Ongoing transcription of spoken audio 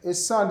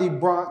It's Sunday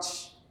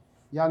brunch.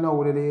 Y'all know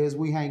what it is.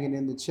 We hanging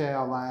in the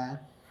chow line.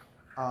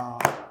 Uh,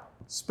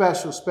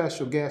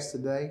 special guest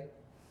today.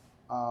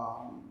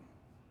 Um,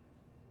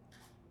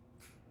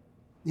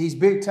 he's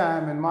big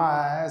time in my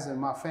eyes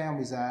and my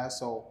family's eyes,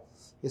 so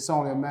it's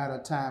only a matter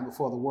of time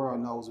before the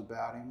world knows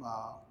about him.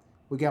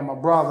 We got my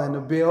brother in the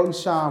building,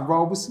 Sean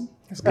Roberson.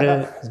 It's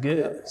good. It's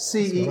good.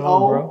 CEO. What's going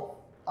on,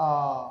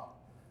 bro?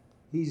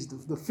 He's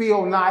the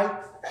field knight,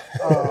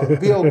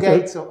 Bill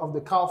Gates of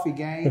the coffee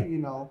game. You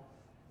know,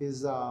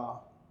 his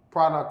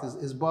product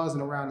is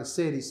buzzing around the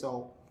city,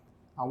 so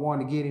I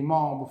wanted to get him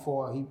on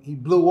before he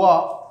blew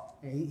up.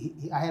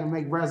 And I had to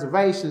make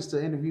reservations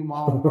to interview my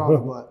own brother,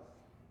 but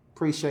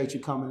appreciate you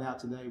coming out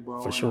today,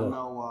 bro. For sure. And I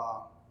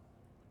know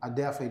I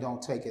definitely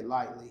don't take it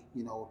lightly.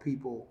 You know,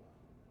 people,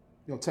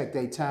 take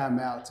their time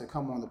out to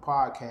come on the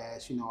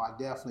podcast. You know, I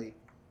definitely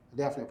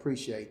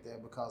appreciate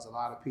that because a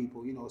lot of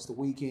people, it's the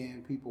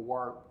weekend, people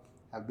work,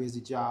 have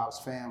busy jobs,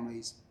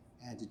 families,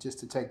 and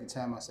to take the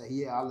time and say,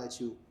 yeah, I'll let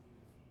you,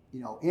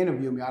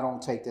 interview me. I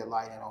don't take that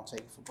lightly. I don't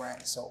take it for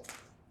granted. So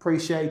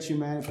appreciate you,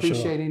 man.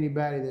 Appreciate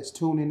anybody that's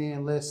tuning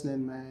in,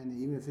 listening, man.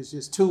 Even if it's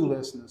just 2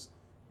 listeners,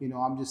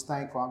 I'm just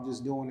thankful. I'm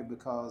just doing it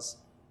because,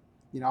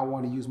 I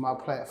want to use my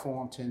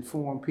platform to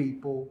inform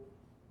people,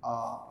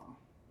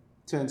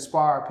 to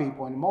inspire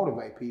people and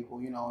motivate people,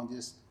 and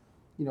just,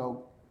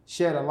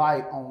 shed a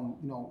light on,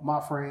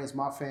 my friends,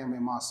 my family,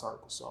 and my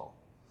circle. So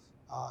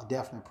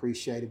definitely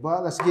appreciate it.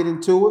 But let's get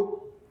into it.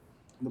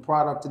 The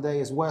product today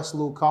is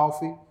Westloo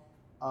Coffee.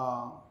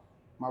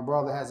 My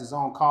brother has his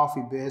own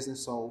coffee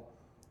business, so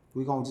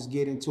we're going to just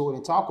get into it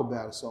and talk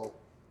about it. So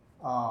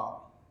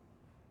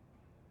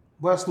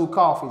Westloo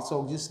Coffee.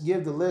 So just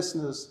give the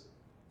listeners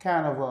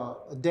kind of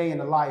a day in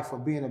the life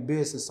of being a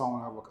business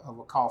owner of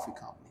a coffee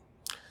company.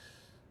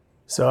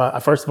 So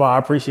first of all, I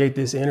appreciate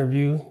this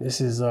interview.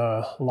 This is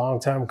a long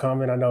time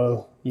coming. I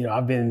know,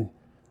 I've been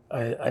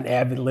an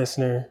avid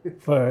listener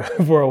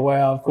for a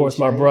while. Of course,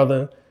 my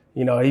brother,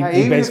 he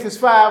even if it's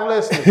 5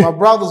 listeners, my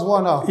brother's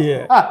one of them.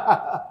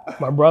 Yeah.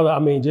 My brother, I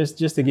mean, just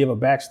to give a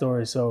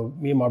backstory. So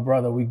me and my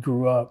brother, we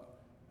grew up,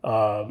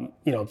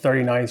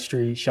 39th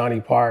Street, Shawnee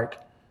Park.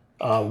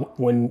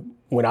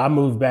 When I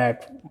moved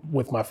back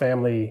with my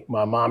family,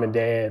 my mom and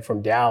dad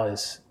from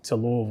Dallas to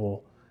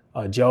Louisville,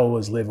 Joe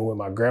was living with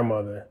my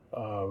grandmother.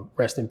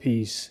 Rest in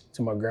peace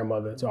to my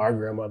grandmother, to our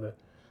grandmother.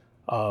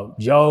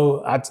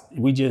 Joe,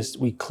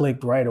 we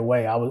clicked right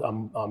away.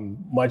 I'm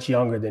much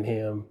younger than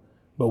him,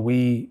 but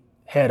we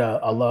had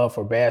a love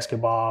for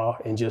basketball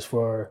and just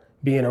for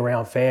being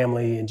around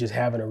family and just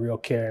having a real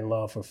care and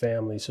love for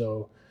family.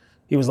 So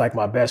he was like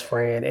my best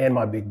friend and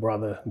my big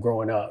brother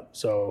growing up.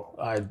 So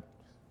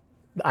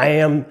I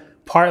am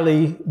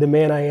partly the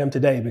man I am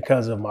today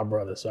because of my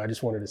brother. So I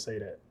just wanted to say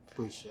that.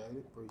 Appreciate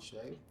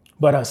it.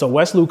 But so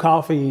Westloo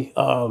Coffee,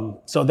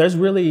 so there's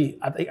really,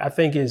 I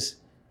think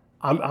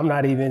I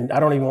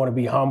don't even want to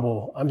be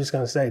humble. I'm just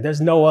going to say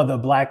there's no other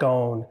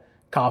Black-owned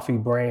coffee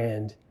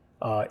brand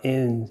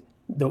in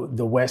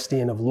the West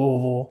End of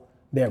Louisville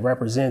that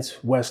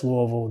represents West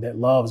Louisville, that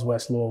loves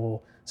West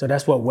Louisville. So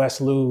that's what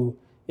Westloo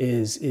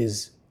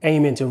is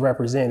aiming to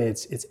represent.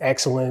 It's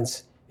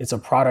excellence. It's a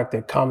product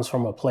that comes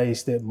from a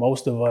place that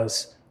most of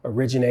us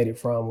originated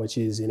from, which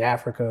is in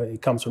Africa.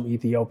 It comes from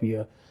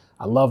Ethiopia.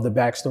 I love the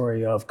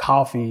backstory of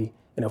coffee.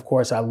 And of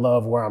course, I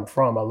love where I'm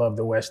from. I love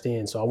the West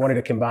End. So I wanted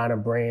to combine a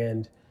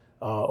brand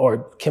or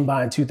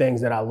combine 2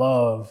 things that I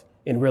love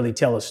and really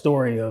tell a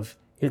story of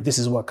this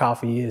is what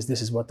coffee is,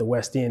 this is what the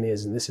West End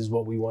is, and this is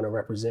what we want to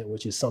represent,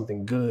 which is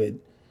something good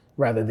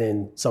rather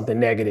than something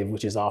negative,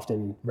 which is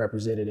often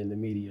represented in the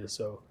media.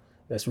 So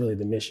that's really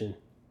the mission.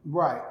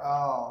 Right.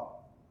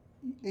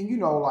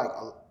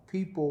 And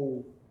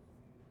people,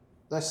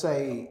 let's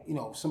say,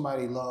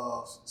 somebody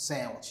loves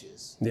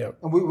sandwiches. Yeah.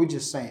 And we're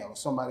just saying,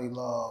 somebody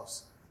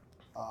loves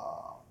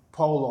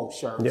polo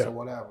shirts or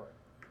whatever.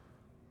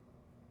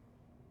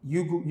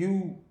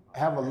 You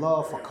have a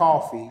love for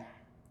coffee.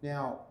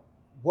 Now,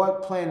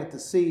 what planted the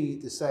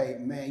seed to say,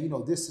 man,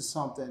 this is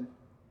something,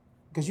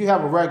 because you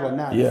have a regular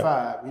 9 to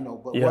 5,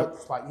 but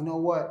what's like,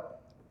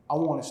 what? I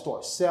want to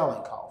start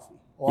selling coffee,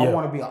 or I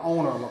want to be an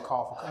owner of a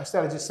coffee.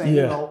 Instead of just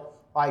saying,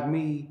 like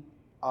me,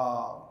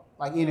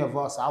 like any of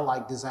us, I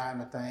like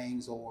designer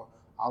things, or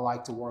I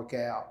like to work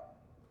out,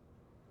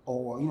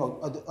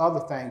 or,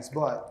 other things.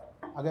 But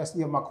I guess,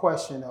 my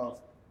question of,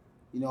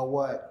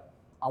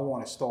 I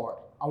want to start.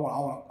 I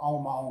want to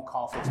own my own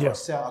coffee. Start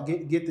sell.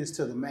 Get this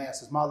to the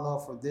masses. My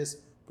love for this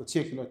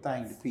particular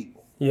thing to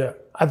people. Yeah,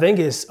 I think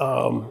it's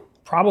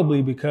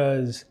probably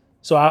because,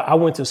 so I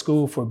went to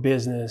school for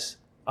business.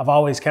 I've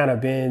always kind of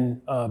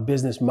been a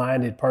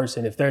business-minded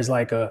person. If there's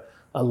like a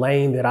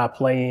lane that I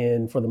play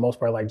in, for the most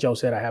part, like Joe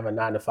said, I have a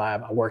 9 to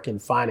 5. I work in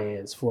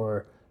finance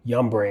for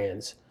Yum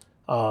Brands.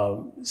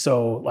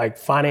 So like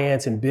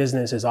finance and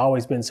business has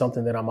always been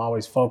something that I'm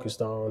always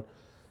focused on,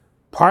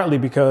 partly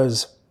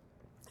because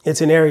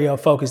it's an area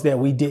of focus that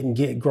we didn't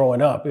get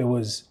growing up. It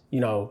was,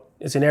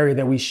 it's an area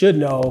that we should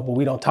know, but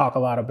we don't talk a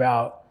lot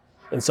about.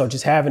 And so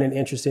just having an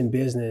interest in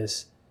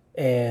business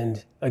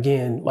And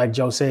again, like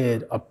Joe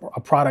said, a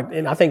product,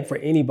 and I think for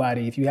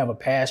anybody, if you have a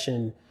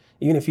passion,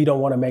 even if you don't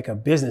want to make a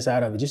business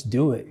out of it, just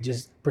do it.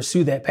 Just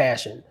pursue that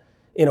passion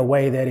in a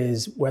way that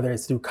is, whether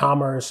it's through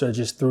commerce or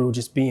just through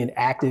just being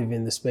active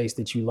in the space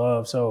that you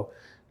love. So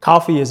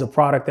coffee is a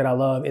product that I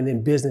love, and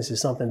then business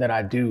is something that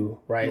I do,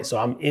 right? So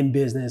I'm in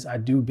business, I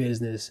do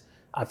business.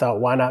 I thought,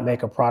 why not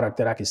make a product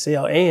that I could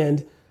sell?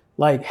 And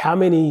like, how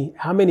many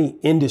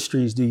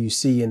industries do you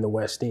see in the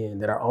West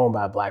End that are owned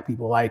by Black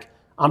people? Like,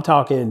 I'm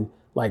talking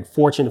like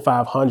Fortune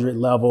 500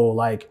 level,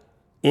 like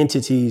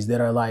entities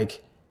that are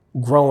like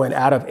growing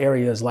out of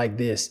areas like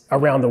this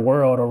around the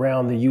world,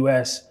 around the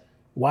US.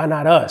 Why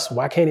not us?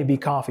 Why can't it be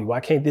coffee? Why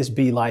can't this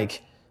be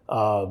like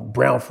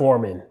Brown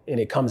Forman and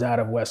it comes out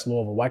of West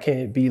Louisville? Why can't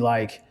it be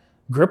like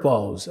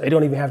Grippo's? They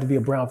don't even have to be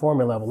a Brown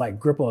Forman level, like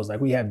Grippo's.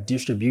 Like, we have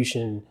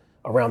distribution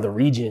around the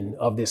region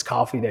of this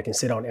coffee that can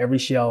sit on every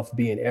shelf,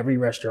 be in every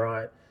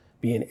restaurant,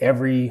 be in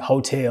every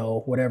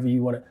hotel, whatever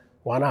you want to.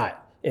 Why not?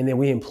 And then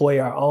we employ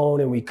our own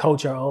and we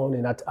coach our own.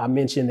 And I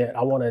mentioned that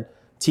I want to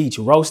teach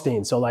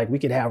roasting. So like, we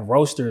could have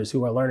roasters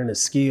who are learning a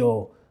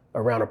skill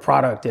around a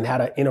product and how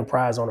to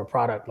enterprise on a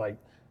product. Like,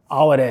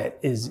 all of that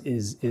is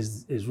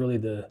really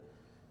the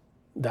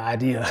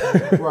idea.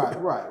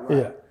 Right.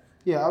 Yeah.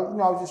 Yeah, I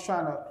was just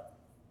trying to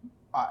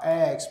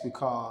ask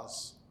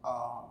because,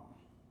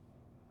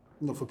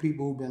 for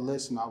people who've been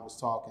listening, I was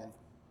talking,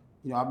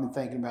 I've been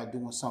thinking about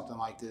doing something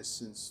like this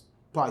since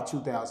probably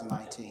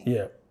 2019.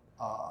 Yeah.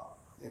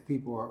 If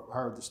people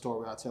heard the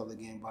story, I'll tell it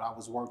again, but I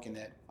was working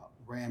at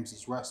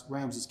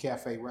Ramsey's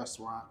Cafe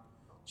Restaurant.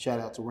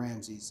 Shout out to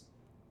Ramsey's.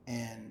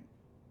 And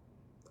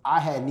I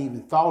hadn't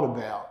even thought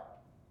about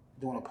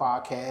doing a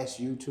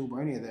podcast, YouTube,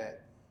 or any of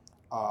that.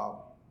 I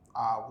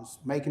was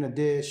making a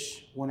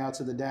dish, went out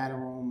to the dining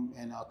room,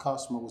 and a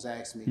customer was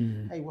asking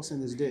me, hey, what's in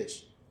this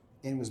dish?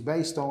 And it was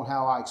based on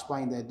how I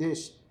explained that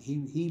dish.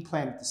 He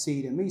planted the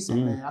seed in me,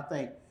 saying, man, I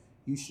think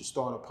you should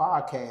start a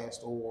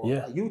podcast or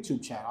a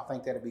YouTube channel. I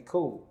think that'd be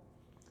cool.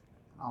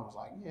 I was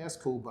like, yeah, that's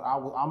cool, but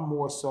I'm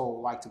more so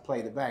like to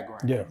play the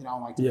background. Yeah. I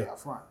don't like to be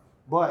out front.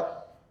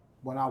 But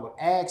when I would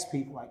ask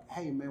people like,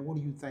 hey man, what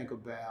do you think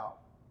about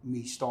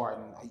me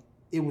starting?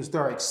 It was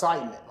their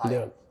excitement.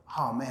 Like,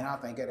 oh man, I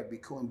think that'd be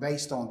cool. And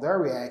based on their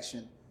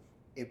reaction,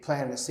 it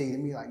planted a seed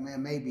in me like,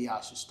 man, maybe I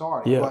should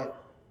start it. Yeah. But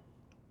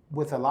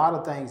with a lot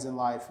of things in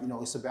life,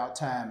 it's about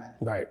timing.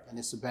 Right. And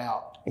it's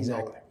about,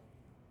 Exactly.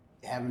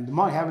 Having the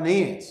money, having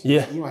the ends.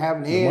 Yeah.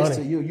 Having the ends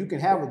to you can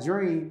have a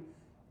dream,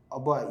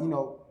 but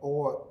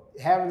or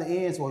having the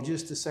ends, or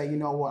just to say,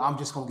 I'm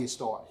just gonna get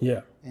started. Yeah.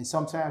 And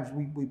sometimes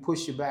we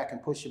push you back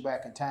and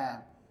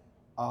time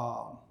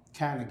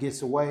kind of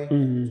gets away.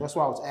 So that's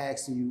why I was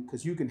asking you,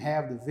 because you can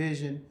have the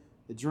vision,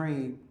 the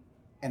dream,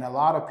 and a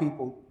lot of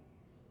people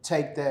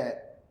take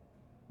that,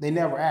 they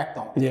never act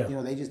on it.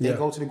 Yeah. They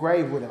go to the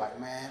grave with it, like,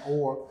 man.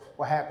 Or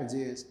what happens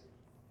is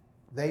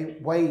they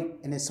wait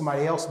and then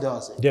somebody else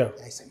does it. Yeah. And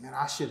they say, man,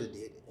 I should have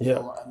did it.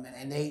 Yeah.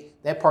 And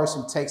that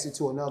person takes it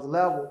to another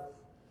level.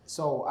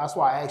 So that's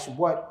why I asked you,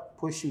 what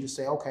pushed you to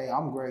say, okay,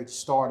 I'm ready to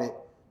start it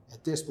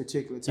at this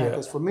particular time?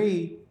 Because for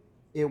me,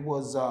 it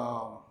was,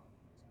 so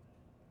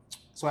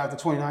after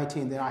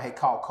 2019, then I had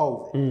caught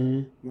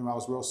COVID. I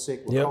was real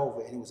sick with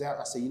COVID. And it was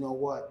I said, you know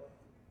what?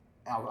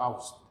 I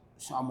was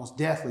almost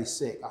deathly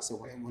sick. I said,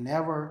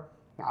 whenever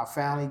I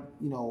finally,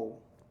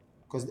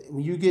 because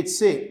when you get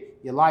sick,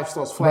 your life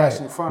starts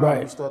flashing in front of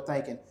you. You start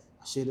thinking,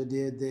 I should have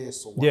did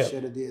this or I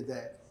should have did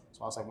that.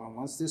 So I was like, well,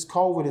 once this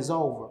COVID is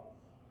over,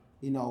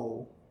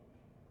 you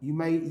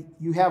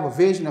have a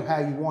vision of how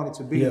you want it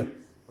to be,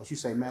 but you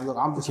say, man, look,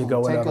 I'm just going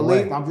to take a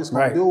leap. I'm just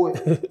going to do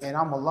it, and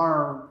I'm going to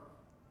learn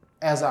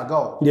as I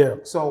go. Yeah.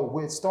 So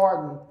with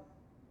starting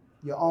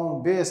your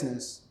own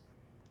business,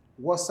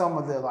 what's some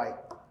of the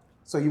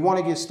so you want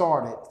to get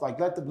started,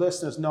 let the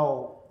listeners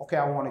know, okay,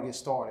 I want to get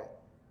started.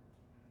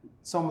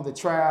 Some of the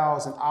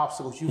trials and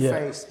obstacles you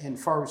face in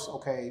first,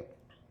 okay,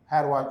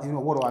 how do I,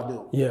 what do I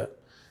do? Yeah.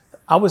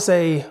 I would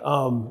say,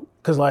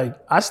 because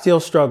I still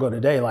struggle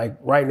today. Like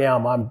right now,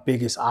 my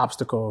biggest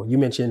obstacle, you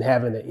mentioned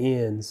having the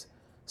ends.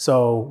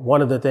 So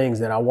one of the things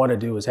that I want to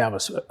do is have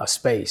a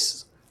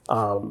space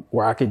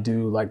where I could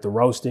do like the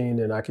roasting,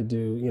 and I could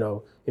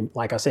do,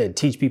 like I said,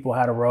 teach people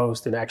how to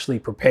roast and actually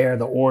prepare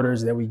the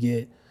orders that we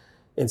get.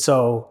 And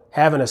so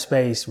having a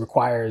space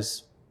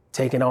requires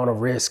taking on a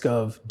risk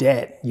of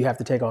debt. You have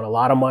to take on a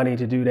lot of money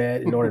to do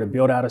that in order to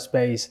build out a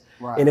space.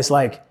 Right. And it's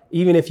like,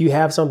 even if you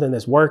have something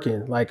that's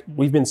working, like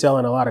we've been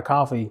selling a lot of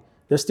coffee,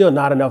 there's still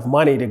not enough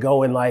money to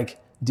go and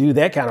do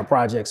that kind of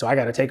project. So I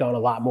got to take on a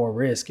lot more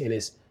risk, and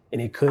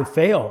it could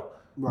fail.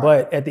 Right.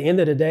 But at the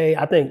end of the day,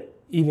 I think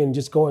even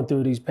just going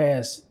through this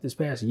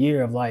past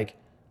year of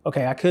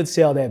okay, I could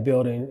sell that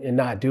building and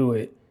not do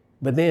it.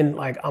 But then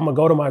I'm gonna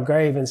go to my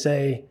grave and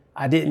say,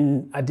 I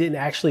didn't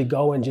actually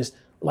go and just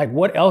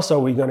what else are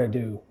we gonna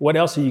do? What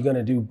else are you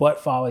gonna do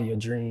but follow your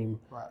dream,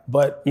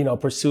 but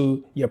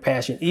pursue your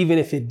passion, even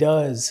if it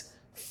does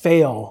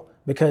fail,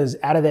 because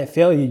out of that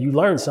failure, you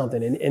learn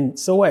something. And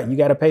so what? You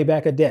gotta pay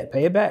back a debt,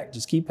 pay it back.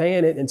 Just keep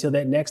paying it until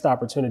that next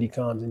opportunity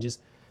comes. And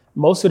just,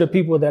 most of the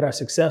people that are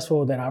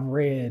successful that I've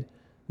read,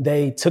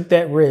 they took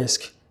that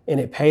risk and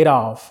it paid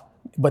off,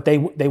 but they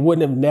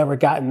wouldn't have never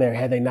gotten there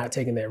had they not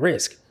taken that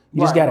risk.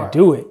 You just got to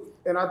do it.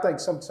 And I think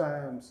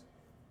sometimes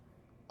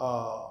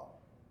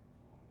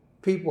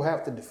people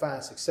have to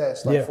define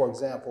success. Like, for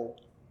example,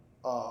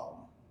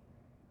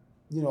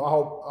 you know, I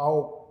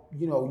hope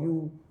you know,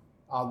 you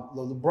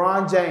the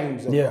LeBron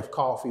James of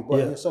coffee. But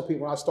you know, some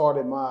people, when I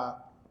started my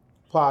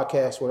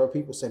podcast, where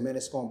people say, man,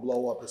 it's going to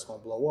blow up, it's going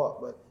to blow up.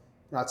 But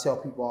you know, I tell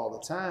people all the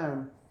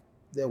time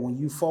that when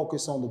you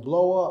focus on the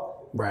blow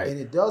up and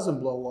it doesn't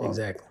blow up,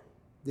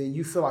 then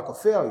you feel like a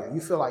failure. You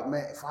feel like,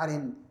 man, if I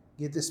didn't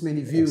get this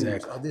many views or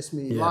this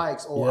many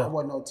likes or I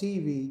wasn't on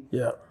TV,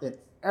 then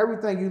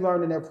everything you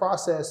learned in that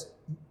process,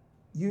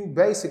 you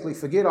basically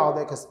forget all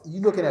that, because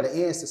you're looking at the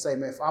ends to say,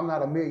 man, if I'm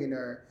not a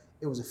millionaire,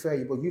 it was a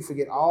failure. But you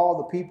forget all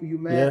the people you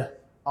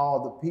met,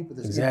 all the people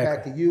that's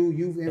impacted you,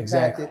 you've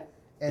impacted,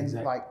 and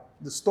like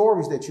the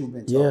stories that you've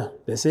been told. Yeah,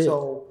 that's it.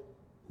 So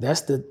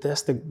that's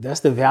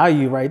the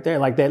value right there,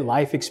 like that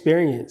life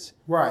experience.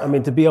 Right. I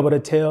mean, to be able to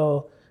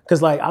tell,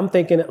 because like I'm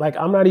thinking, like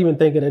I'm not even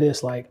thinking of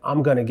this like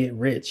I'm gonna get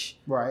rich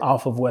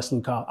off of West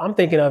Loop Coffee. I'm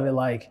thinking of it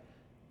like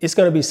it's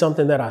gonna be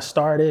something that I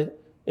started,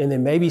 and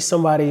then maybe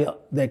somebody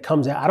that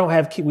comes out. I don't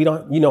have I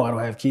don't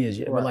have kids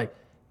yet, but like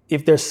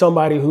if there's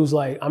somebody who's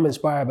like, I'm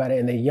inspired by it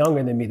and they're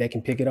younger than me, they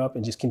can pick it up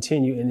and just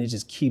continue, and it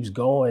just keeps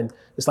going.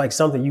 It's like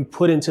something you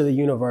put into the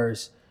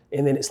universe,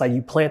 and then it's like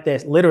you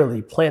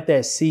literally plant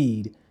that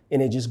seed,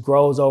 and it just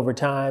grows over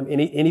time.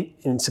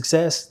 And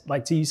success,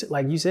 like you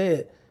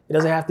said, it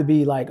doesn't have to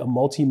be like a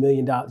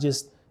multi-million-dollar,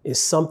 just it's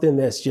something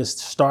that's just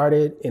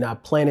started, and I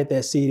planted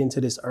that seed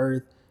into this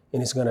earth,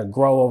 and it's gonna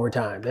grow over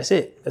time. That's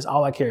it. That's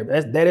all I care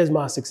about. That is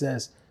my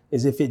success,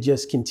 is if it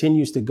just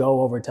continues to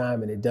go over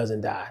time and it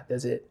doesn't die.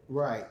 That's it.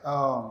 Right.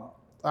 I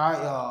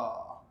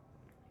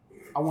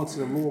went to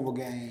the Louisville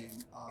game.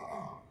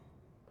 I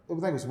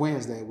think it was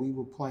Wednesday. We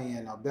were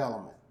playing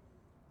Bellarmine,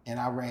 and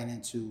I ran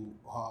into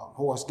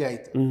Horace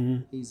Gaither.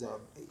 He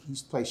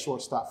used to play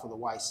shortstop for the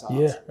White Sox.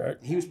 Yeah, right.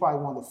 He was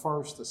probably one of the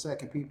first or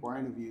second people I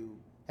interviewed.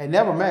 Had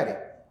never met him.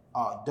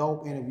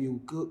 Dope interview.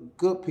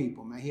 Good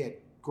people, man. He had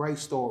great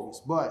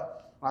stories.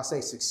 But when I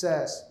say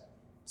success,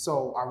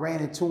 so I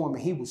ran into him,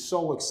 and he was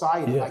so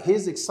excited. Like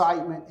his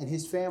excitement and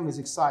his family's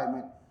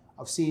excitement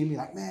of seeing me,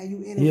 like, man,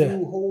 you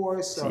interviewed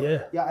Horace.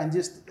 And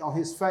just on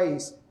his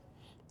face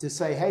to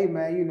say, hey,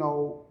 man, you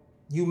know,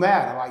 you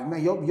matter. Like,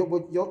 man,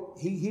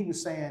 he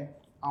was saying,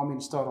 I don't mean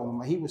to start on him,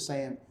 but he was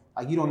saying,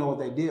 like, you don't know what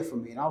they did for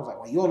me. And I was like,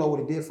 well, you don't know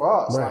what it did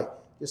for us. Like,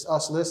 just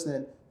us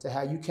listening to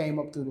how you came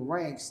up through the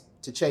ranks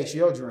to chase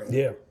your dream.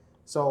 Yeah.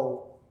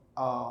 So,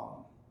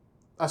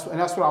 that's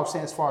what I was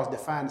saying as far as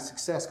defining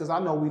success, because I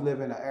know we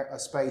live in a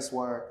space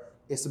where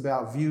it's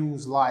about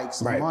views,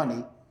 likes, and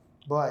money,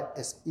 but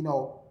it's, you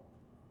know,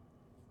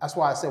 that's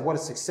why I said, what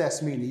does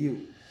success mean to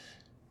you?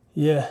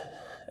 Yeah,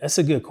 that's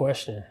a good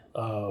question.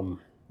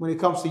 When it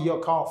comes to your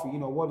coffee, you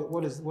know,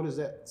 what is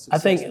that success I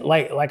think mean?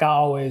 like I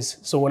always,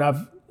 so when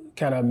I've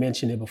kind of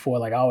mentioned it before,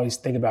 like I always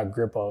think about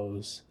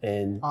Grippos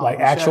and like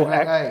actual.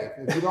 Hey,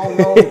 if you don't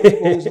know, the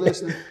people who's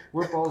listening,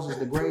 Grippos is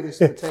the greatest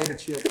potato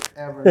chip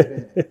ever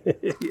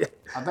invented.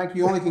 I think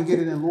you only can get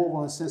it in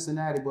Louisville and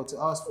Cincinnati, but to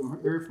us from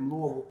here from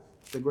Louisville,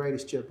 the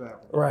greatest chip ever.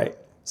 Right.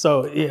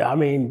 So yeah, I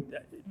mean,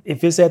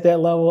 if it's at that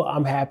level,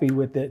 I'm happy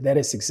with it. That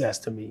is success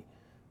to me.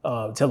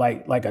 To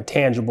like a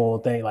tangible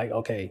thing, like,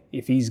 okay,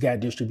 if he's got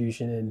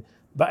distribution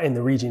in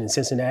the region in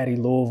Cincinnati,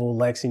 Louisville,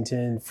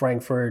 Lexington,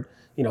 Frankfurt,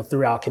 you know,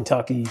 throughout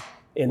Kentucky,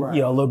 and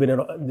you know, a little bit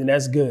then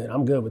that's good.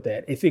 I'm good with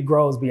that. If it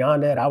grows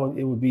beyond that,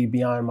 it would be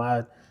beyond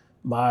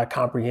my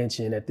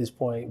comprehension at this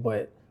point.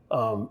 But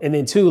and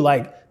then too,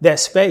 like that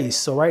space.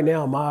 So right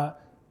now,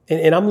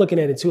 and I'm looking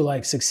at it too,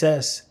 like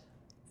success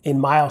in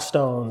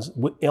milestones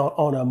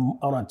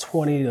on a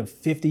 20 to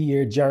 50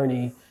 year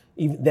journey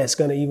that's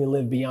going to even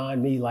live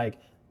beyond me. Like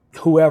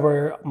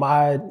whoever,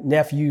 my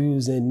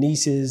nephews and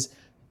nieces,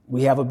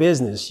 we have a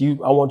business.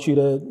 I want you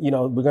to, you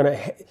know, we're going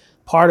to,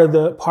 part of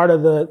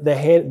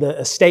the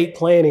estate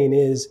planning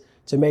is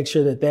to make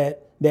sure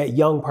that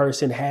young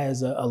person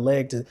has a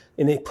leg to,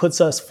 and it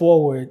puts us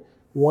forward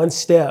one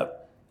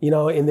step, you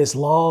know, in this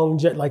long,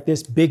 like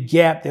this big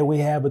gap that we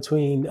have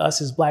between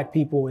us as Black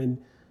people and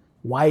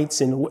whites,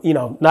 and, you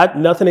know,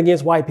 nothing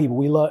against white people.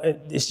 We love,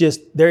 it's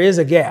just, there is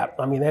a gap.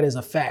 I mean, that is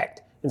a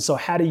fact. And so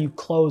how do you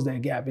close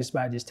that gap? It's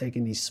by just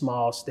taking these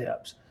small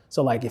steps.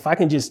 So like, if I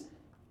can just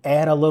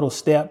add a little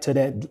step to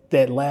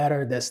that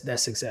ladder,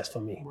 that's success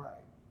for me. Right.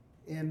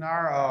 In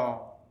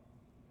our,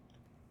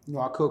 you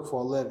know, I cook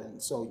for a living.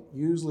 So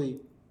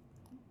usually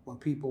when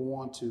people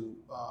want to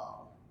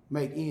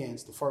make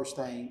ends, the first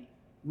thing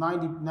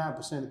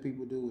 99% of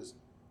people do is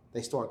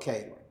they start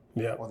catering.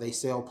 Yeah. Or they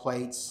sell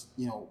plates,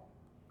 you know,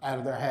 out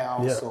of their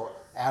house or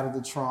out of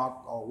the trunk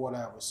or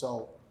whatever.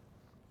 So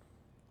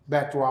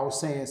back to what I was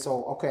saying,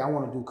 so, okay, I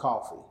want to do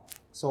coffee.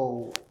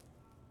 So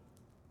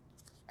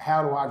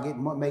how do I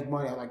make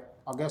money? Like,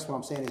 I guess what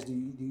I'm saying is, do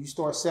you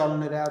start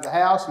selling it out of the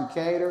house? You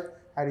cater?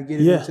 How do you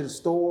get it into the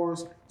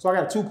stores? So I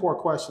got a two-part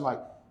question. Like,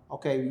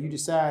 okay, you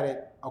decided,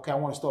 okay, I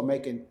want to start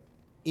making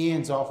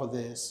ends off of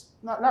this.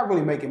 Not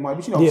really making money,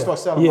 but you know, Yeah, start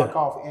selling yeah. my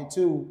coffee. And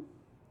two,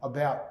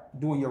 about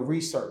doing your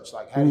research.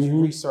 Like, how did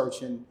you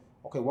research and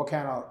okay, what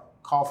kind of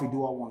coffee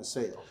do I want to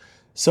sell?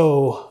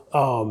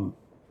 So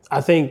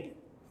I think,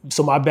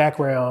 so my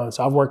background,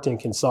 so I've worked in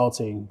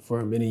consulting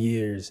for many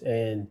years,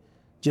 and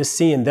just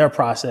seeing their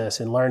process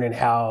and learning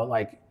how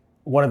like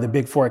one of the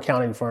big four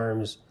accounting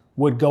firms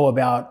would go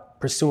about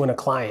pursuing a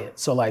client.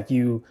 So like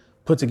you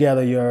put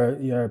together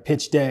your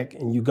pitch deck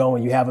and you go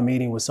and you have a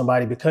meeting with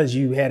somebody because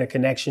you had a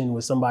connection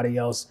with somebody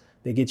else.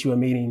 They get you a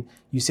meeting,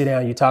 you sit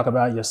down, you talk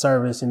about your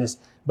service and this,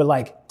 but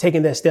like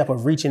taking that step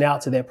of reaching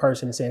out to that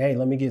person and saying, hey,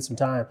 let me get some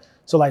time.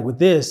 So like with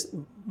this,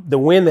 the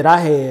win that I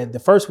had, the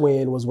first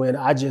win was when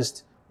I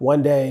just,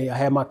 one day I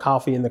had my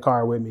coffee in the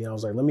car with me. I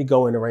was like, let me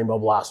go into Rainbow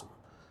Blossom.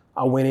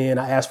 I went in,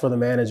 I asked for the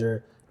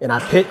manager, and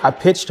I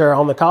pitched her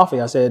on the coffee.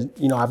 I said,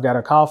 you know, I've got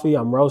a coffee,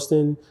 I'm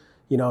roasting,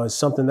 you know, it's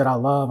something that I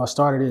love. I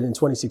started it in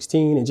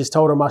 2016 and just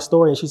told her my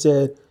story. And she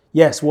said,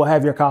 yes, we'll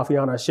have your coffee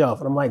on our shelf.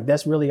 And I'm like,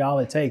 that's really all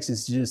it takes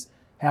is just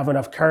have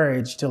enough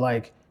courage to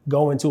like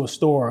go into a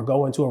store or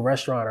go into a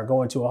restaurant or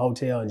go into a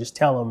hotel and just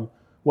tell them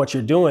what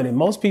you're doing. And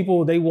most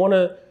people, they want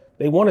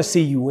to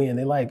see you win.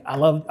 They like, I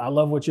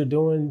love what you're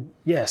doing.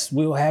 Yes,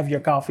 we'll have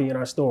your coffee in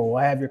our store.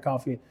 We'll have your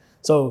coffee.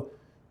 So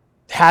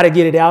how to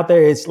get it out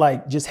there, it's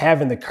like just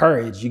having the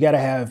courage. You got to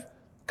have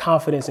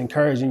confidence and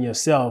courage in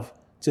yourself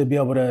to be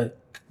able to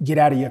get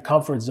out of your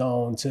comfort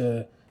zone,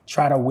 to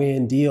try to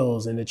win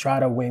deals and to try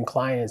to win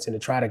clients and to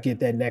try to get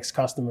that next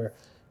customer.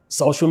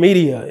 Social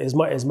media, as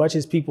much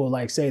as people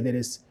like say that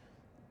it's,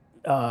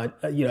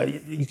 you know,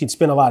 you can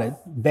spend a lot of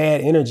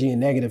bad energy and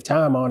negative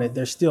time on it.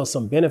 There's still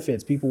some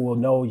benefits. People will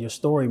know your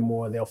story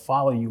more. They'll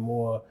follow you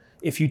more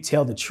if you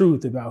tell the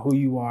truth about who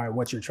you are and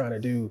what you're trying to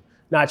do.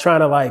 Not trying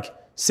to like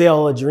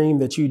sell a dream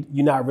that you're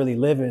not really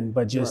living,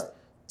 but just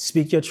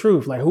speak your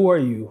truth. Like, who are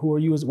you? Who are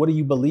you? What do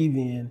you believe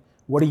in?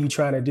 What are you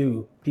trying to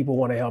do? People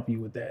want to help you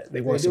with that.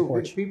 They want to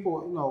support you.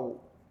 People, you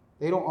know,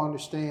 they don't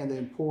understand the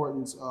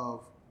importance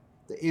of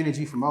the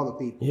energy from other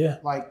people. Yeah.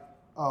 Like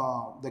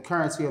the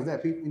currency of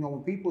that. People, you know,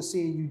 when people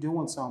seeing you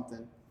doing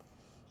something,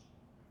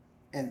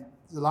 and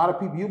a lot of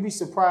people, you'll be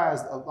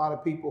surprised. A lot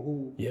of people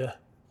who,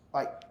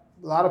 like,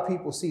 a lot of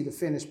people see the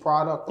finished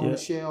product on the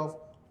shelf,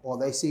 or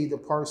they see the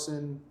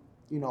person,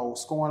 you know,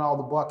 scoring all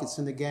the buckets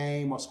in the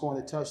game or scoring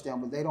the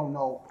touchdown, but they don't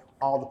know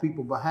all the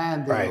people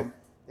behind them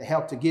that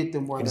help to get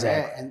them where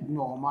they're at. And, you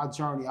know, on my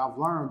journey, I've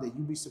learned that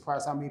you'd be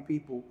surprised how many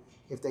people,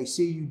 if they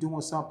see you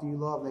doing something you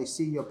love, they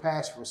see your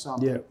passion for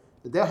something,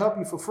 that they'll help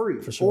you for free,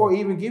 or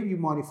even give you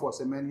money for it.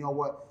 Say, man, you know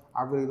what?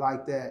 I really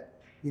like that.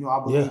 You know, I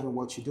believe in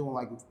what you're doing.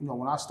 Like, you know,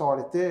 when I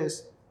started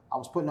this, I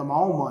was putting up my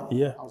own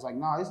money. I was like,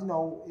 nah,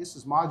 this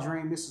is my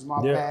dream. This is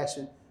my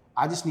passion.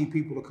 I just need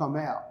people to come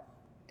out.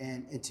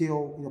 And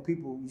until, you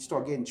know, you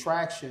start getting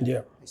traction,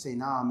 they say,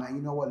 nah, man,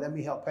 you know what? Let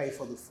me help pay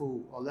for the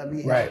food, or let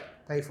me help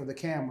pay for the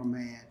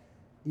cameraman.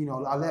 You know,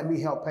 let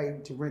me help pay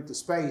to rent the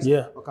space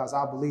because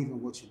I believe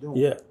in what you're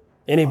doing.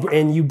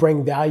 And you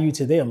bring value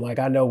to them. Like,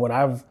 I know when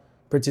I've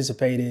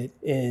participated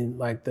in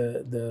like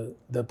the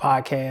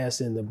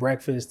podcast and the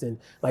breakfast and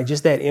like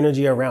just that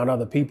energy around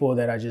other people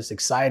that are just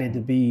excited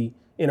to be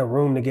in a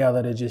room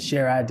together to just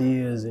share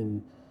ideas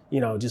and, you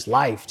know, just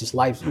life,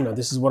 you know,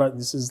 this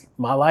is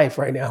my life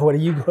right now. What are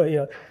you going, you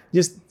know,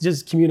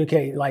 just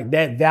communicate like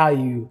that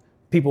value.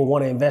 People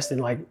want to invest in,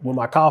 like with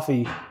my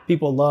coffee,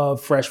 people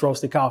love fresh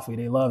roasted coffee.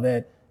 They love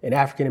that an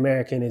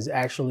African-American is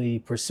actually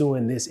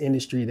pursuing this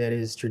industry that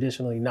is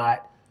traditionally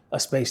not a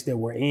space that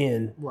we're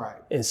in.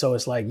 And so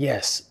it's like,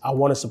 yes, I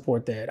want to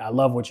support that. I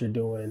love what you're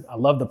doing. I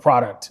love the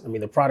product. I mean,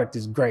 the product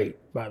is great,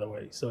 by the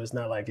way. So it's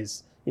not like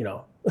it's, you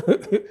know,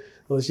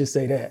 let's just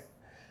say that.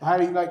 How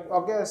do you, like,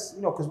 I guess,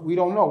 you know, because we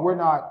don't know. We're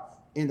not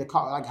in the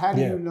coffee. Like, how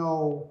do you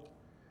know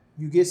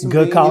you get some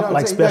good coffee, you know,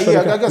 like special?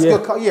 I guess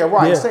good coffee. Yeah,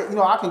 right. Say, you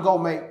know, I can go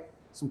make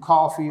some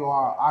coffee,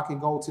 or I can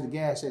go to the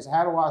gas station.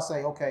 How do I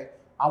say, okay,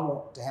 I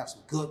want to have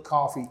some good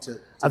coffee to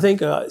I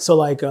think,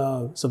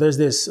 so there's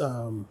this,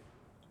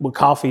 with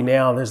coffee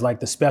now, there's like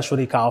the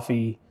specialty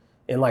coffee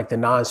and like the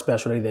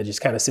non-specialty that just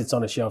kind of sits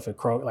on the shelf at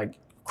Kroger. Like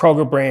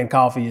Kroger brand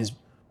coffee is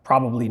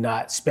probably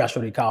not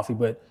specialty coffee,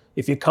 but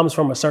if it comes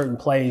from a certain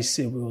place,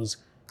 it was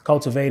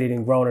cultivated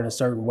and grown in a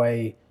certain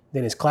way,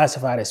 then it's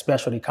classified as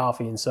specialty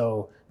coffee. And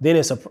so then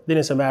it's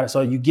a matter, so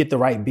you get the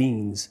right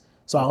beans.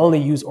 So I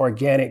only use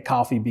organic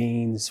coffee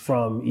beans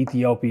from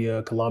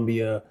Ethiopia,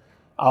 Colombia.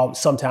 I'll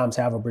sometimes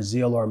have a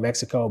Brazil or a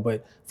Mexico,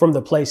 but from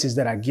the places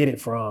that I get it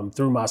from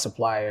through my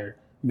supplier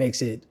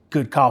makes it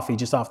good coffee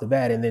just off the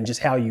bat. And then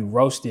just how you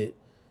roast it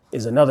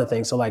is another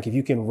thing. So like if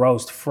you can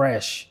roast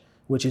fresh,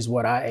 which is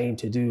what I aim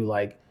to do,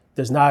 like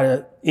there's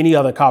not any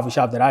other coffee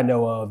shop that I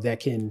know of that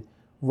can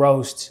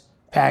roast,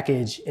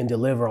 package, and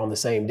deliver on the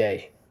same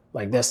day.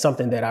 Like that's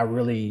something that I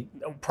really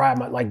pride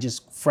my, like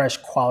just fresh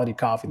quality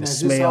coffee. The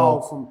smell. Is this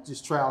all from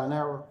just trial and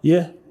error?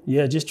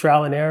 Yeah, just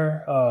trial and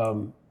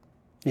error.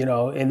 You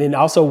know, and then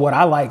also what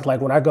I like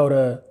when I go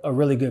to a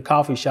really good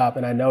coffee shop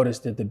and I notice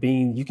that the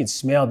bean, you can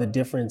smell the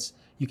difference,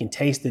 you can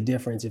taste the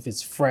difference if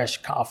it's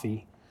fresh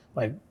coffee.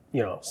 Like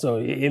you know, so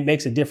it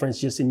makes a difference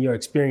just in your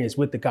experience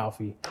with the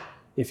coffee,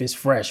 if it's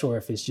fresh or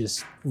if it's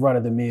just run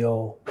of the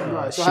mill.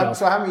 Right. So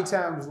how many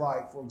times,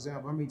 like for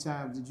example, how many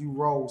times did you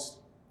roast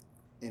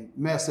and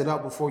mess it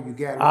up before you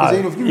got it?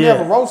 Because if you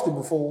never roasted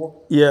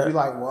before, you're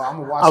like, well, I'm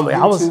gonna watch a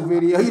YouTube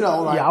video, you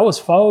know, like. Yeah, I was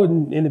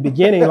folding in the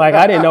beginning, like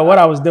I didn't know what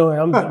I was doing.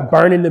 I'm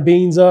burning the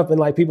beans up, and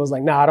like people was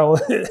like, "Nah, I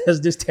don't." It's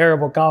just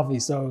terrible coffee.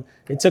 So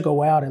it took a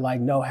while to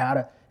like know how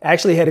to. I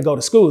actually had to go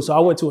to school, so I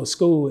went to a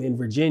school in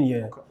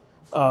Virginia,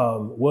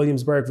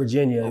 Williamsburg,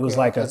 Virginia. It was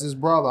like as his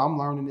brother, I'm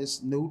learning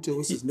this new too.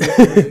 This is new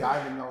for me.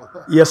 I didn't know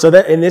that. Yeah, so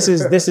this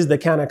is the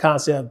kind of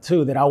concept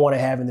too that I want to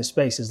have in the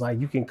space. Is like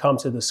you can come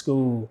to the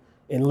school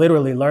and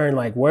literally learn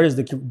like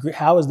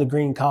how is the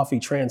green coffee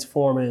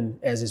transforming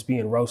as it's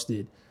being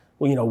roasted?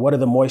 Well, you know, what are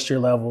the moisture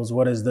levels?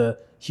 What is the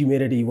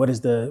humidity? What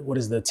is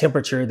the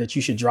temperature that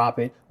you should drop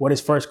it? What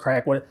is first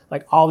crack? What,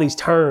 like all these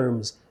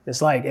terms. It's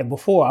like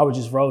before I would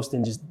just roast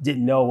and just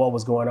didn't know what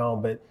was going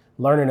on, but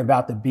learning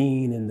about the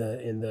bean and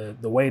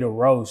the way to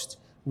roast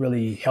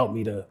really helped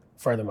me to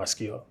further my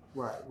skill.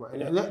 Right.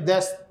 And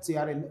that's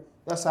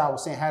how I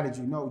was saying, how did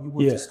you know? You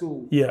went to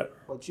school. Yeah.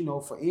 But you know,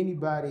 for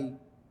anybody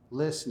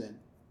listening,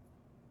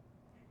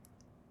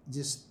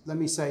 just let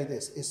me say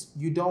this.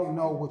 You don't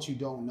know what you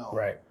don't know.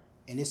 Right.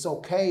 And it's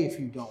okay if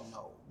you don't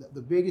know.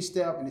 The biggest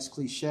step, and it's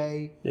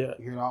cliche, you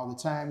hear it all the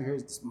time, you hear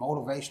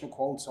motivational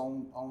quotes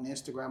on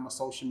Instagram or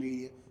social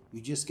media, you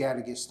just got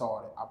to get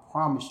started. I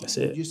promise you. That's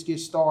it. You just get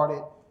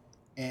started,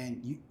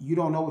 and you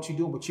don't know what you're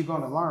doing, but you're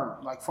going to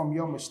learn. Like from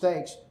your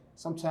mistakes,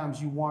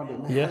 sometimes you wonder,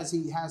 man, how's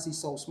he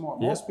so smart?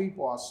 Most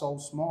people are so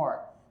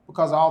smart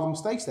because of all the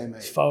mistakes they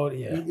made.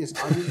 You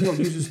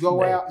just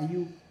go out and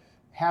you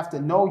have to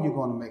know you're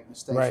going to make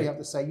mistakes. Right. You have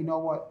to say, you know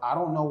what, I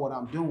don't know what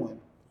I'm doing,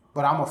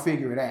 but I'm gonna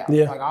figure it out.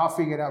 Yeah. Like I'll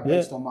figure it out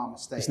based on my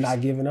mistakes. It's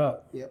not giving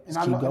up. Yeah. And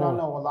I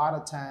know a lot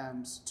of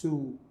times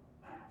too,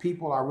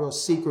 people are real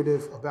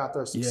secretive about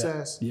their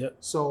success. Yeah.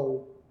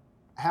 So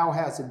how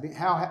has it been?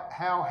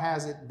 How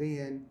has it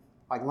been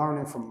like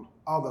learning from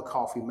other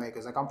coffee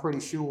makers? Like I'm pretty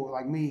sure,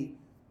 like me,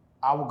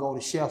 I would go to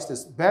chefs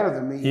that's better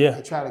than me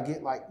and try to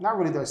get like not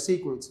really their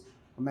secrets,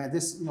 but man,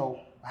 this, you know,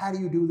 how do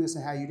you do this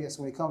and how you do this?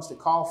 When it comes to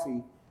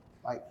coffee,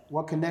 like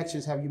what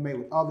connections have you made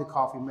with other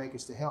coffee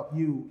makers to help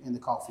you in the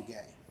coffee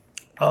game?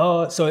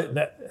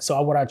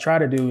 So what I try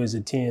to do is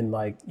attend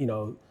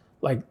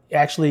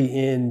actually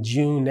in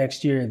June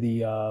next year,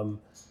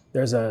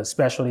 there's a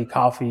specialty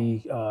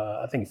coffee,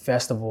 I think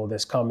festival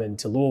that's coming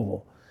to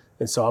Louisville.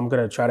 And so I'm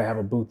going to try to have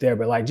a booth there,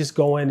 but like just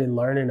going and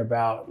learning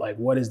about like,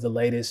 what is the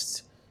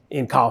latest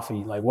in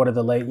coffee? Like what are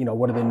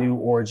the new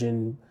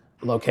origin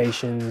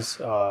locations?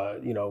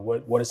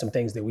 What are some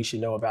things that we should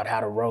know about how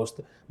to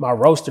roast my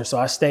roaster? So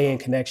I stay in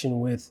connection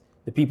with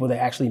the people that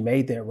actually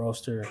made that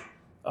roaster.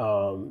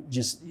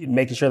 Just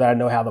making sure that I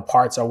know how the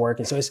parts are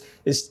working. So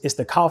it's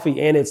the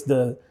coffee and it's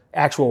the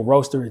actual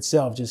roaster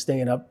itself, just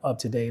staying up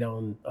to date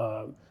on,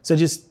 so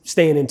just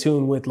staying in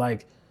tune with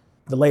like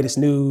the latest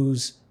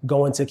news,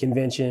 going to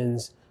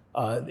conventions,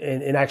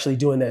 and actually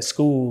doing that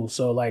school.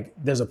 So like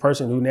there's a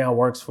person who now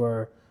works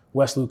for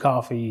Westloo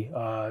Coffee.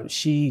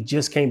 She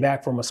just came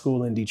back from a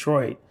school in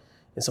Detroit.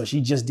 And so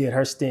she just did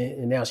her stint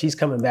and now she's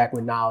coming back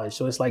with knowledge.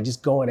 So it's like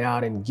just going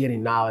out and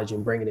getting knowledge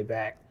and bringing it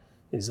back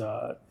is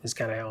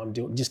kind of how I'm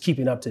doing, just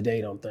keeping up to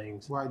date on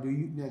things. Right. Do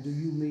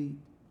you meet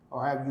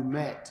or have you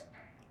met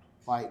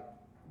like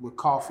with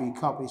coffee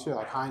companies here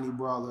like Heine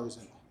Brothers?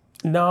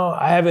 No,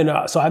 I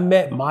haven't. So I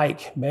met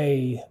Mike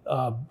May,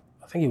 I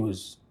think it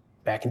was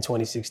back in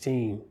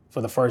 2016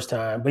 for the first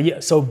time. But yeah,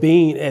 so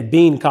Billy at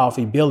Bean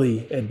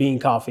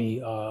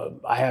Coffee,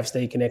 I have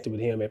stayed connected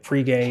with him at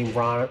pregame,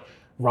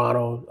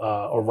 Ronald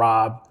or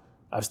Rob.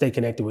 I've stayed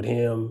connected with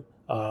him.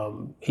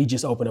 He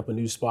just opened up a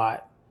new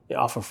spot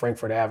off of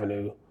Frankfurt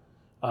Avenue.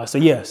 So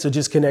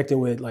just connecting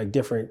with like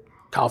different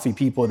coffee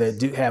people that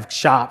do have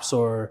shops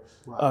or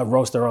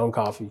roast their own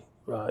coffee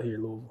here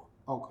in Louisville.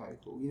 Okay,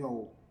 cool. You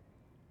know,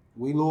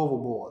 we Louisville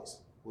boys.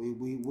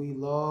 We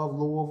love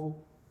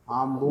Louisville.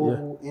 I'm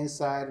Louisville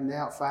inside and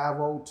out,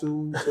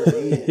 502 to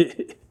the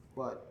end.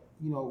 But,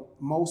 you know,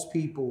 most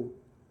people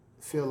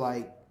feel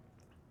like,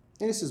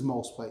 and this is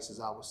most places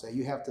I would say,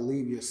 you have to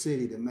leave your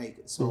city to make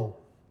it. So,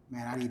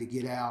 man, I need to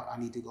get out. I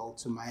need to go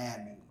to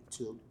Miami,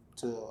 to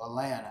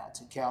Atlanta,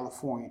 to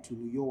California, to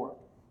New York,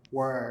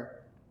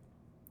 where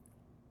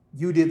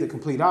you did the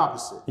complete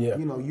opposite. Yeah.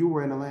 You know, you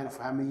were in Atlanta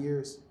for how many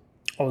years?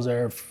 I was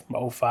there from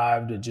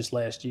 2005 to just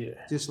last year.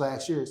 Just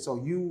last year.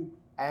 So you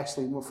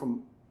actually went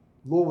from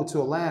Louisville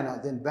to Atlanta,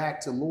 then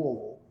back to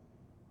Louisville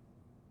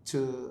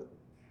to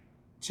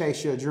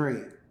chase your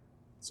dream.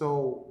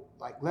 So,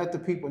 like, let the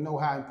people know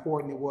how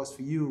important it was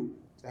for you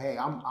to, hey,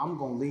 I'm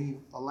going to leave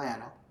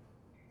Atlanta,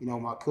 you know,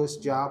 my cuss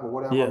job or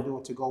whatever I'm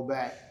doing, to go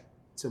back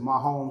to my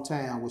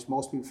hometown, which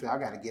most people feel I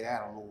got to get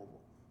out of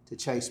Louisville to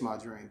chase my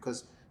dream.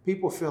 Because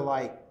people feel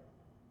like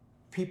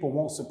people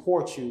won't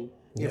support you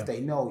if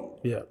they know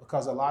you. Yeah.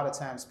 Because a lot of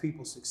times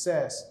people's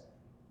success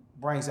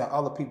brings out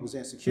other people's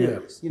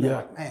insecurities. You know,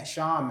 like, man,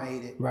 Sean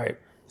made it. Right.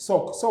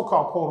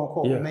 So-called quote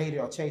unquote made it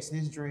or chasing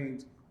his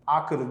dreams.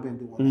 I could have been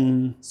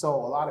doing that. So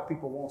a lot of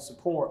people won't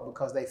support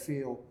because they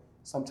feel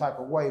some type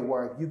of way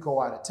where if you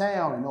go out of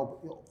town and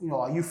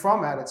are you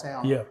from out of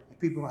town Yeah. and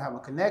people don't have a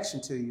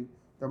connection to you,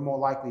 they're more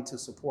likely to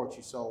support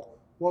you. So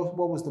what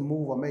was the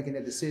move of making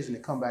that decision to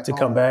come back home?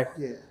 Come back?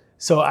 Yeah.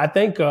 So I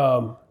think,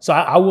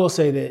 I will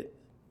say that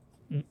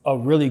a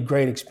really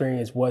great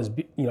experience was,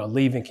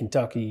 leaving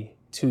Kentucky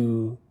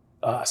to,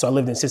 so I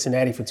lived in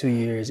Cincinnati for 2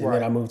 years and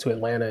then I moved to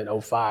Atlanta in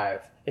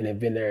 2005 and have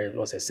been there,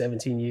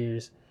 17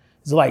 years.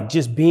 It's like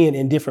just being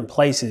in different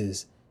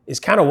places is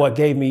kind of what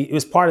gave me, it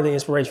was part of the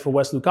inspiration for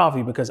West Lou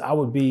Coffee, because I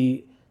would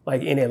be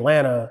like in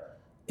Atlanta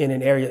in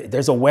an area,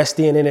 there's a West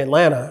End in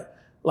Atlanta,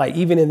 like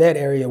even in that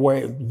area where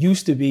it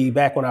used to be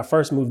back when I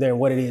first moved there and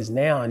what it is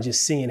now, and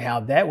just seeing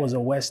how that was a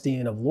West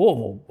End of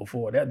Louisville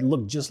before. That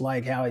looked just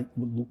like how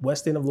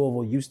West End of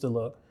Louisville used to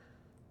look.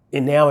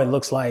 And now it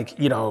looks like,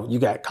 you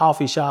got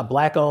coffee shop,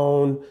 black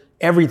owned,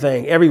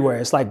 everything, everywhere.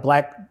 It's like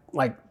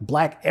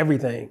black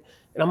everything.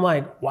 And I'm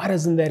like, why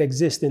doesn't that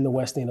exist in the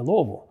West End of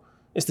Louisville?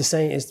 It's the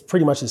same, it's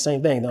pretty much the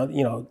same thing.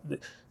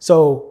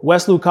 So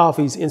West Lou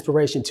Coffee's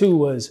inspiration too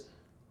was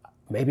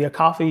maybe a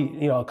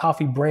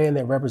coffee brand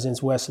that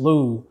represents West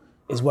Lou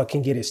is what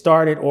can get it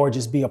started, or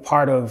just be a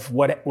part of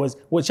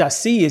which I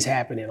see is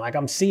happening. Like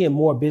I'm seeing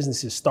more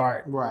businesses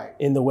start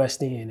in the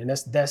West End, and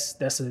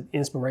that's an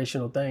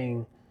inspirational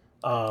thing.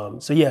 So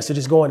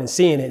just going and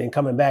seeing it and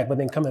coming back, but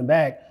then coming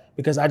back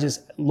because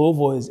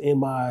Louisville is in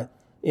my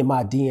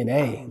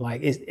DNA.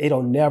 Like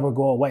it'll never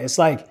go away. It's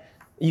like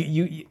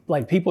you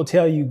like people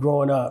tell you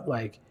growing up,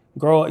 like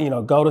go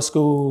to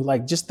school,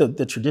 like just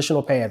the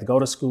traditional path, go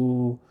to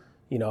school,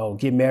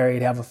 get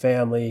married, have a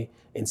family,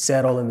 and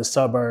settle in the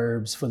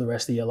suburbs for the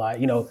rest of your life.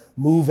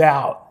 Move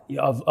out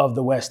of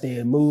the West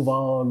End, move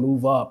on,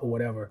 move up, or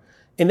whatever.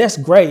 And that's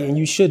great, and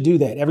you should do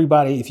that.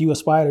 Everybody, if you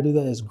aspire to do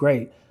that, it's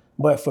great.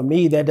 But for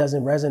me, that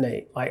doesn't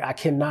resonate. Like I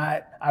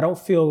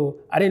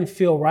didn't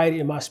feel right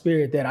in my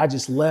spirit that I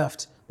just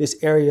left this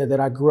area that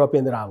I grew up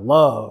in that I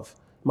love.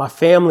 My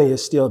family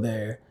is still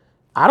there.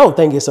 I don't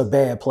think it's a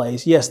bad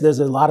place. Yes, there's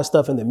a lot of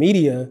stuff in the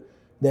media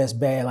that's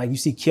bad. Like you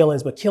see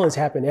killings, but killings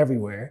happen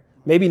everywhere.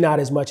 Maybe not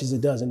as much as it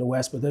does in the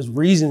West, but there's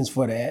reasons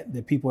for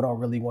that people don't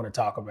really want to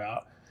talk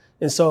about.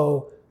 And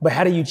so, but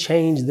how do you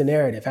change the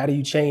narrative? How do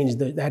you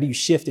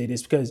shift it?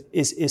 It's because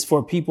it's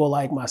for people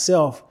like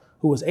myself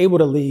who was able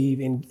to leave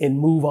and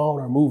move on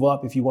or move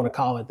up, if you want to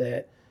call it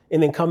that,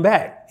 and then come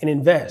back and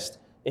invest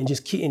and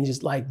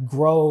just like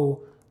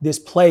grow this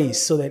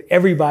place so that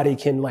everybody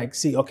can like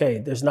see, okay,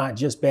 there's not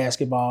just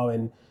basketball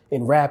and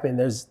rapping.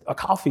 There's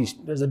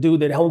a dude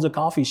that owns a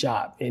coffee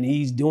shop and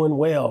he's doing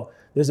well.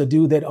 There's a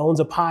dude that owns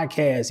a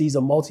podcast. He's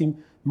a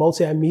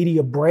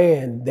multimedia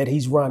brand that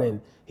he's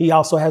running. He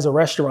also has a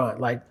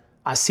restaurant. Like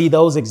I see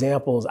those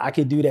examples. I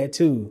could do that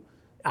too.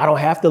 I don't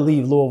have to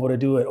leave Louisville to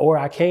do it, or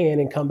I can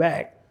and come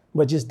back.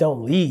 But just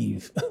don't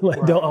leave.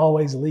 Don't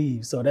always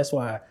leave. So that's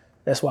why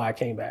I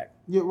came back.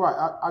 Yeah, right.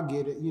 I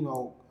get it.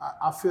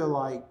 I feel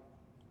like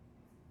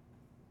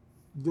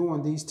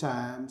during these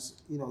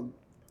times,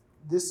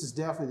 this is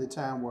definitely the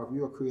time where if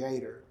you're a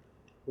creator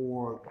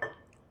or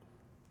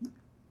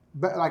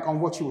like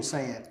on what you were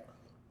saying,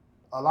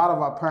 a lot of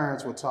our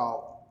parents were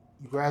taught,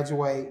 you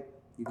graduate,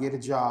 you get a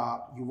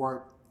job, you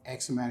work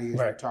X amount of years,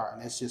 retire,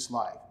 and that's just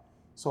life.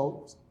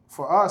 So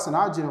for us in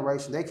our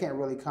generation, they can't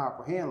really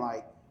comprehend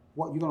like,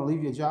 what, you're gonna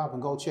leave your job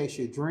and go chase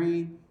your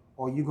dream,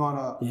 or you're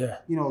gonna,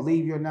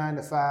 leave your 9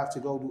 to 5 to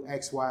go do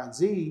X, Y, and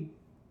Z.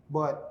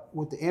 But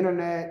with the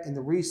internet and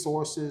the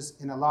resources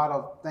and a lot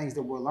of things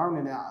that we're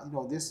learning now,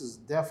 this is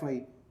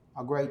definitely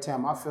a great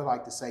time. I feel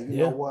like to say, you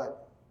know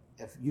what,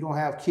 if you don't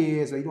have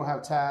kids or you don't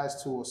have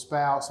ties to a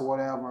spouse or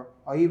whatever,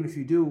 or even if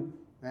you do,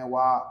 man,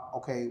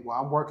 while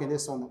I'm working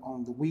this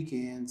on the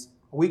weekdays,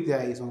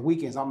 on the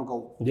weekends, I'm gonna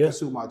go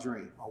pursue my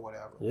dream or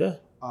whatever. Yeah.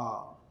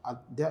 I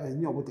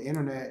definitely, with the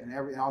internet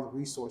and all the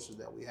resources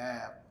that we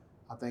have,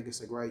 I think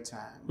it's a great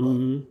time.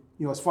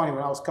 But, it's funny,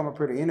 when I was coming up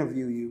here to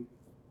interview you,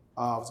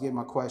 I was getting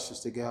my questions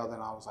together,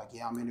 and I was like,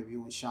 I'm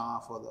interviewing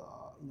Sean for the,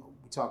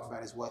 we talked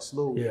about his West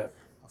Lou. Yeah.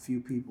 A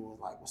few people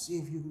were like, well, see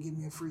if you can give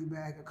me a free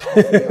bag of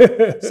coffee.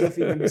 See if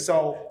you can.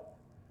 So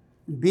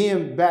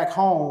being back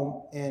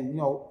home and,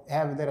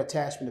 having that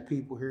attachment to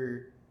people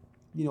here,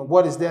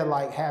 what is that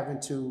like,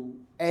 having to,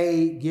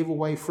 give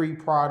away free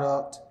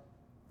product,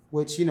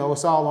 which,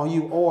 it's all on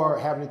you, or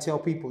having to tell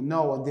people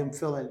no and them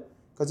feeling,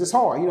 because it's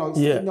hard,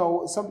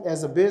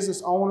 as a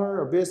business owner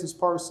or business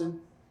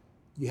person,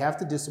 you have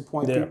to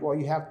disappoint people, or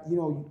you have,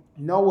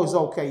 no is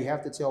okay. You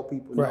have to tell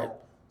people no.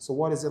 So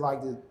what is it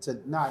like to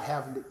not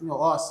having to,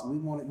 us, we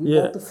want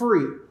the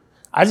free.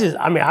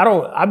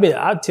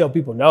 I tell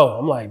people no.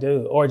 I'm like,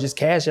 dude, or just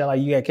cash out,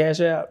 like you got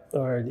cash out,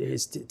 or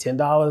it's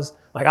 $10.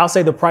 Like I'll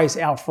say the price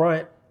out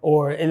front,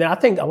 and I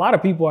think a lot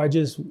of people are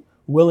just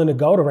willing to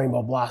go to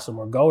Rainbow Blossom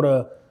or go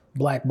to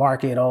Black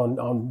Market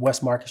on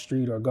West Market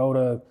Street, or go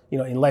to,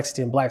 in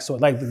Lexington, Black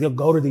Sword. Like they'll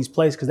go to these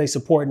places because they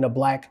supporting a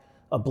black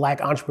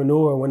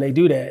entrepreneur when they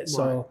do that.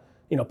 So,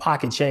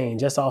 Pocket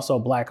Change, that's also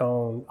black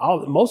owned.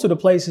 Most of the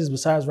places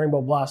besides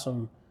Rainbow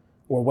Blossom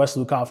where West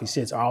Lou Coffee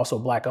sits are also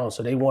Black owned.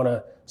 So they want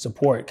to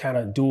support kind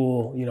of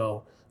dual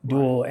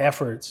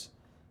efforts.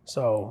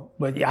 So,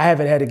 but yeah, I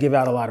haven't had to give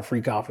out a lot of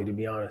free coffee, to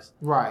be honest.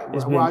 Right.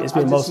 It's Well, been I just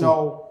mostly,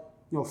 know,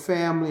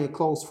 family and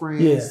close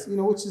friends,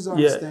 which is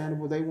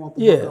understandable. They want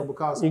the hookup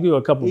because you do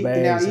a couple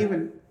bags. Now,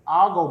 even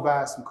I'll go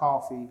buy some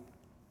coffee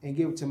and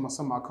give it to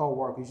some of my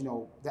coworkers.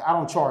 I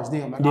don't charge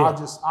them. Like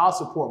I'll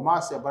support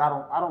myself, but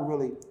I'm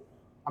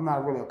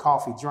not really a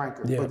coffee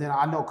drinker. Yeah. But then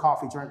I know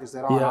coffee drinkers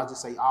that are. And I'll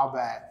just say I'll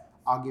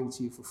give it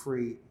to you for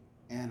free,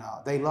 and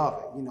they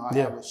love it. I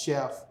have a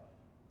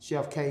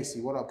Chef Casey.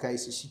 What up,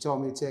 Casey? She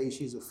told me to tell you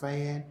she's a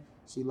fan.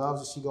 She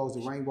loves it. She goes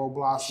to Rainbow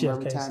Blossom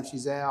every time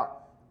she's out.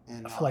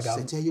 And she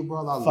said, tell your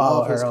brother I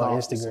love his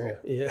coffee.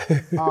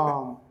 Instagram.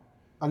 So,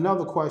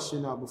 another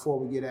question before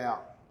we get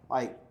out,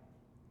 like,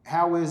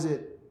 how is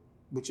it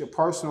with your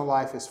personal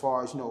life as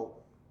far as,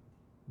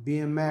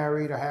 being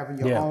married or having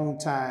your own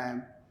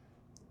time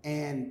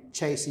and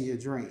chasing your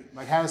dream?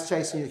 Like, how is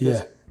chasing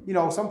your,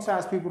 because,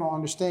 sometimes people don't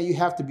understand you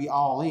have to be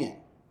all in.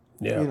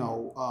 Yeah.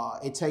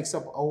 It takes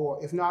up,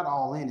 or if not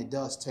all in, it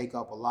does take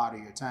up a lot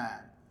of your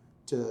time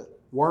to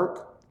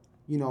work,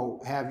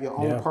 have your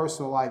own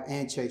personal life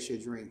and chase your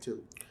dream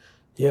too.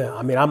 Yeah,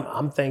 I mean,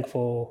 I'm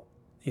thankful.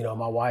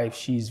 My wife,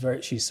 she's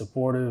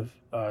supportive.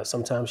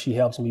 Sometimes she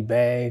helps me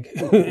bag,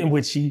 in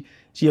which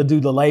she'll do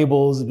the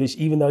labels. But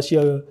even though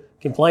she'll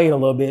complain a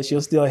little bit,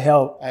 she'll still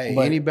help. Hey,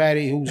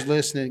 anybody who's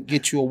listening,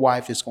 get you a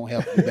wife that's gonna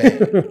help you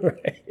bag.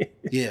 Right.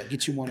 Yeah,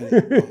 get you one of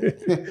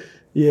them.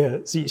 Yeah,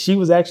 she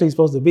was actually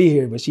supposed to be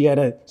here, but she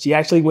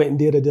actually went and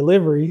did a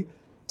delivery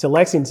to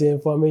Lexington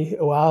for me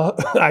while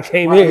I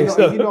came in.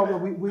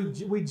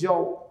 We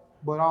joke,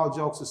 but all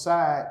jokes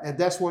aside, and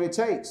that's what it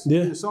takes.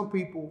 Yeah. Some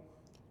people,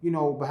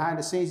 behind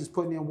the scenes is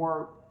putting in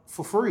work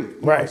for free.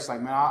 Right. It's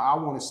like, man, I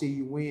want to see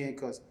you win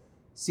because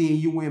seeing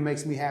you win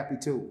makes me happy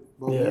too.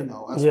 But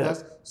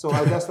that's why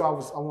I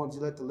wanted to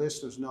let the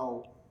listeners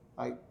know,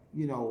 like,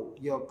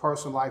 your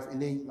personal life,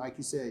 and then, like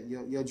you said,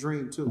 your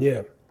dream too.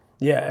 Yeah.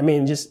 Yeah. I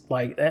mean, just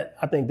like that,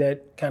 I think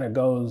that kind of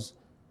goes.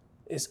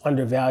 It's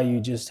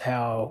undervalued just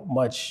how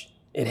much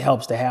it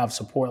helps to have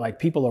support, like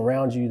people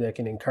around you that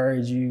can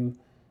encourage you,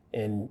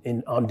 and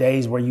on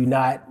days where you're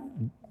not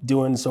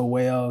doing so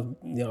well,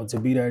 to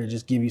be there to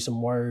just give you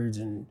some words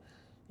and,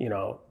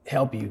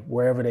 help you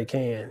wherever they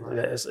can. Right.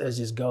 It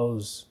just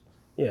goes,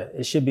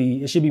 it should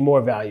be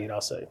more valued,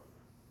 I'll say.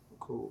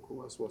 Cool.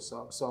 That's what's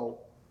up. So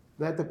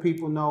let the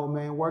people know,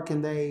 man, where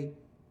can they,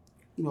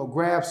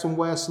 grab some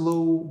West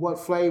Lou, what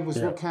flavors,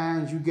 what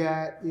kinds you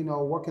got,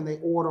 where can they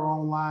order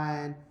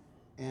online?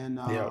 And,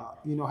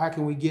 how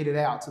can we get it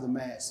out to the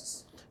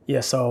masses?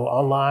 Yeah, so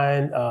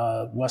online,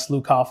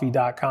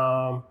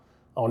 westloucoffee.com,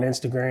 on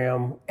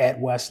Instagram,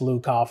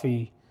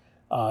 @westloucoffee.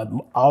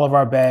 All of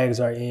our bags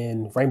are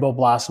in Rainbow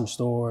Blossom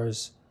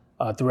stores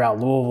throughout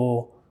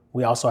Louisville.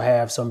 We also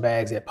have some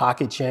bags at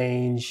Pocket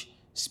Change,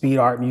 Speed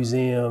Art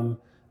Museum.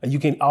 You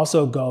can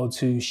also go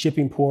to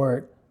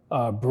Shippingport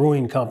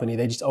Brewing Company.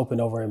 They just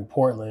opened over in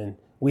Portland.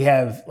 We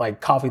have like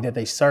coffee that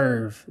they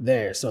serve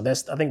there. So I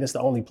think that's the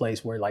only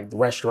place where, like the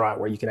restaurant,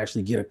 where you can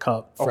actually get a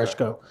cup, fresh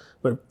cup.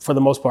 But for the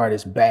most part,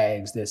 it's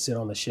bags that sit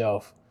on the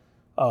shelf.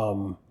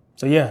 So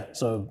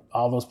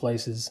all those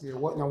places. Yeah.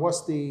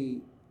 What's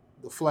the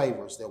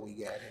flavors that we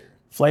got here?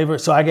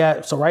 Flavors.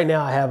 So right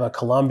now I have a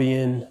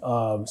Colombian.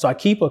 So I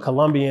keep a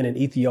Colombian and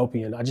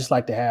Ethiopian. I just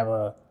like to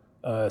have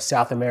a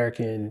South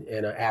American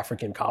and an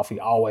African coffee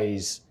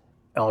always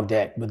on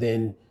deck. But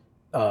then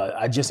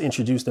I just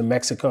introduced the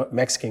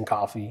Mexican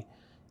coffee,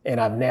 and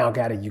I've now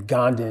got a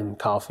Ugandan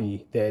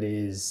coffee that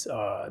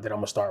I'm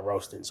gonna start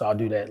roasting. So I'll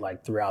do that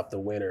like throughout the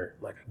winter,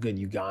 like a good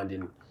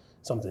Ugandan,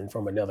 something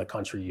from another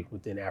country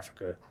within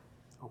Africa.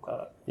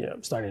 Okay.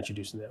 I'm starting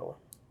introducing that one.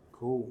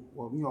 Cool.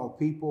 Well,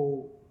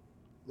 people,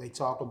 they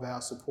talk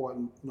about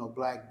supporting,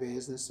 black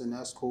business, and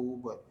that's cool,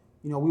 but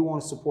we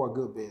want to support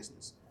good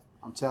business.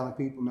 I'm telling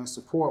people, man,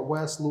 support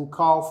West Lou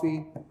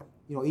Coffee.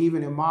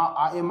 Even in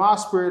my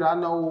spirit, I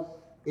know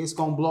it's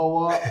gonna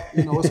blow up.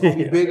 It's gonna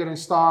be bigger than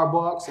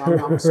Starbucks.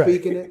 I'm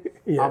speaking it.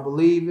 Yeah. I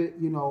believe it.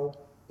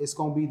 It's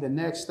gonna be the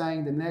next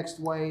thing, the next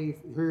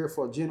wave here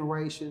for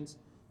generations.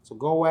 So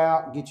go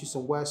out and get you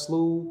some West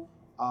Lou.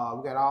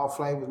 We got all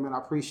flavors, man. I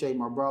appreciate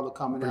my brother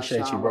coming out.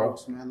 Appreciate you, bro.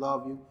 Roberson, man.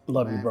 Love you.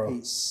 Love you, bro.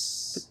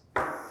 Peace.